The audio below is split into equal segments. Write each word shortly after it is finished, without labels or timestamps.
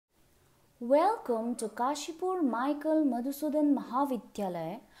Welcome to Kashipur Madhusudan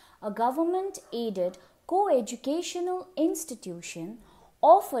Mahavidyalaya, a government-aided co-educational institution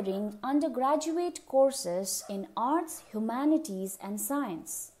offering undergraduate courses in arts, humanities and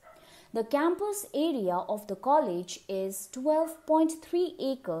science. The campus area of the college is 12.3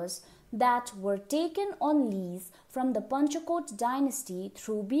 acres that were taken on lease from the Panchakot dynasty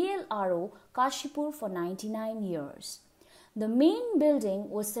through BLRO Kashipur for 99 years. The main building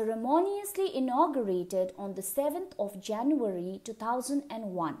was ceremoniously inaugurated on the 7th of January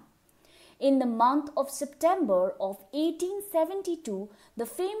 2001. In the month of September of 1872, the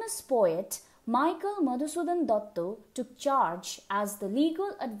famous poet Michael Madhusudan Datta took charge as the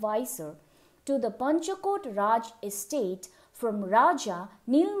legal advisor to the Panchakot Raj estate from Raja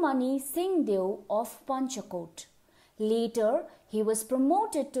Nilmani Singh Deo of Panchakot. Later, he was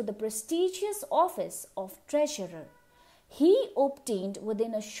promoted to the prestigious office of treasurer. He obtained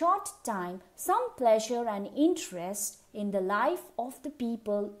within a short time some pleasure and interest in the life of the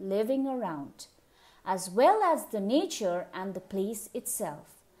people living around, as well as the nature and the place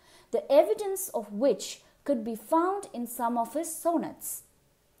itself, the evidence of which could be found in some of his sonnets.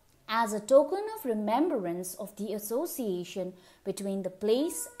 As a token of remembrance of the association between the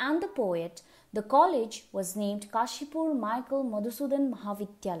place and the poet, the college was named Kashipur Michael Madhusudan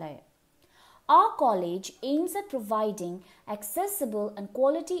Mahavidyalaya. Our college aims at providing accessible and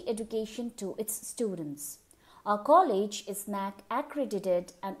quality education to its students. Our college is NAAC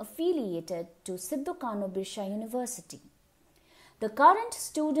accredited and affiliated to Sidhu Kano Birsha University. The current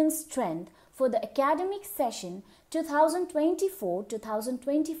student strength for the academic session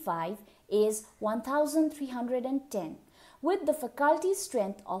 2024-2025 is 1,310 with the faculty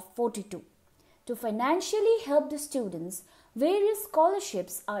strength of 42. To financially help the students, various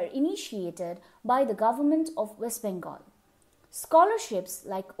scholarships are initiated by the government of West Bengal. Scholarships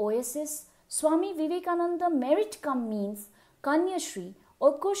like OSS, Swami Vivekananda Merit Cum Means, Kanya Shri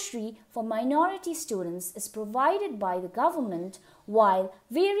or Kushri for minority students is provided by the government, while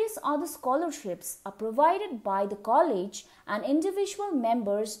various other scholarships are provided by the college and individual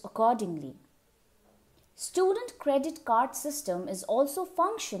members accordingly. Student credit card system is also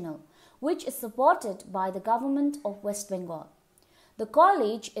functional, which is supported by the government of West Bengal. The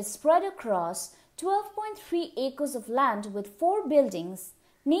college is spread across 12.3 acres of land with 4 buildings,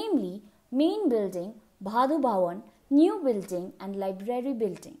 namely Main Building, Bhadu Bhawan, New Building and Library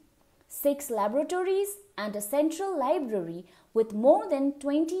Building, 6 laboratories and a central library with more than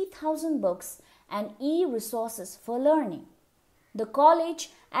 20,000 books and e-resources for learning. The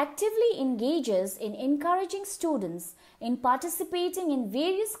college actively engages in encouraging students in participating in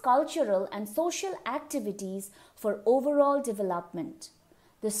various cultural and social activities for overall development.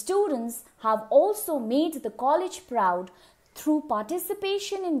 The students have also made the college proud through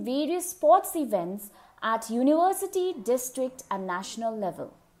participation in various sports events at university, district and national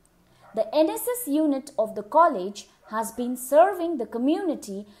level. The NSS unit of the college has been serving the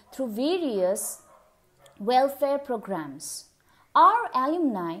community through various welfare programs. Our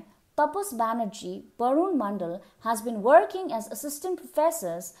alumni, Tapas Banerjee, Barun Mandal has been working as assistant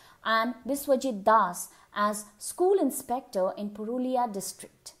professors and Biswajit Das as school inspector in Purulia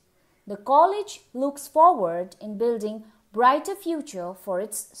district. The college looks forward in building brighter future for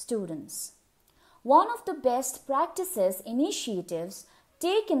its students. One of the best practices initiatives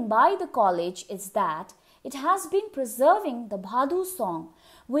taken by the college is that it has been preserving the Bhadu song,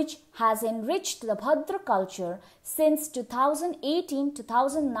 which has enriched the Bhadra culture since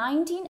 2018-2019